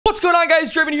What's going on, guys?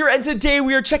 Draven here, and today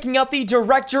we are checking out the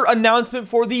director announcement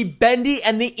for the Bendy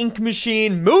and the Ink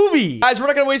Machine movie. Guys, we're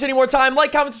not gonna waste any more time.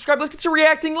 Like, comment, subscribe. Let's get to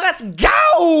reacting. Let's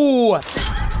go!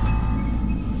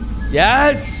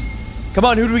 Yes! Come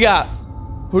on, who do we got?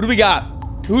 Who do we got?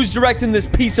 Who's directing this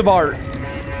piece of art?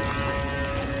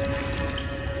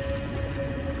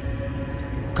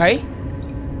 Okay.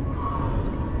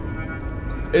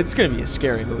 It's gonna be a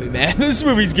scary movie, man. This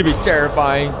movie's gonna be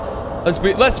terrifying.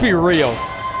 Let's be real.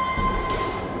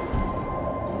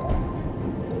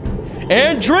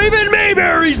 And Draven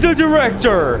Mayberry's the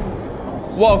director.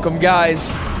 Welcome, guys.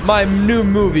 My new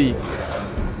movie.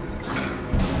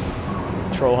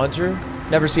 Troll Hunter.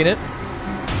 Never seen it.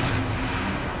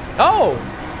 Oh.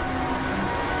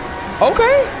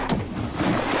 Okay.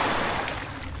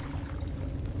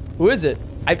 Who is it?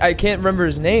 I can't remember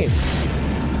his name.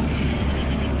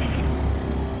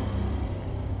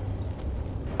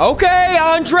 Okay,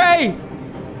 Andre.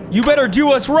 You better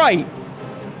do us right.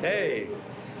 Hey,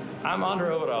 I'm Andre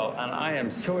Overall, and I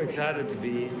am so excited to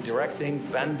be directing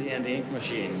Bendy and the Ink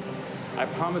Machine. I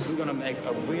promise we're going to make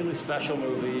a really special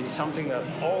movie, something that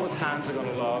all the fans are going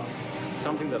to love,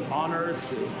 something that honors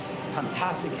the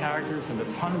fantastic characters and the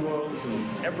fun worlds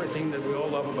and everything that we all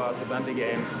love about the Bendy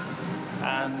game.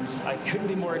 And I couldn't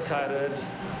be more excited.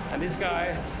 And this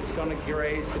guy is going to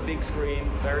grace the big screen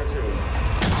very soon.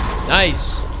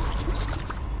 Nice.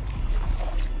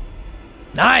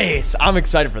 Nice. I'm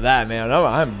excited for that, man.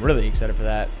 I'm really excited for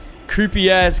that.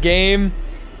 Creepy ass game.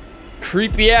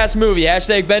 Creepy ass movie.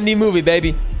 Hashtag Bendy movie,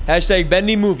 baby. Hashtag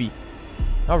Bendy movie.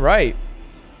 All right.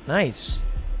 Nice.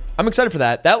 I'm excited for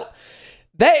that.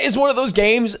 That is one of those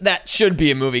games that should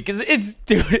be a movie because it's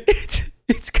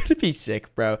gonna be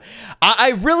sick, bro. I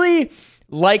really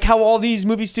like how all these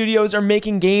movie studios are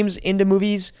making games into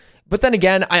movies, but then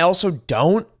again, I also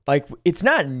don't. Like, it's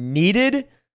not needed,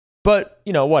 but,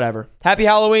 you know, whatever. Happy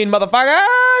Halloween,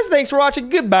 motherfuckers! Thanks for watching.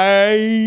 Goodbye.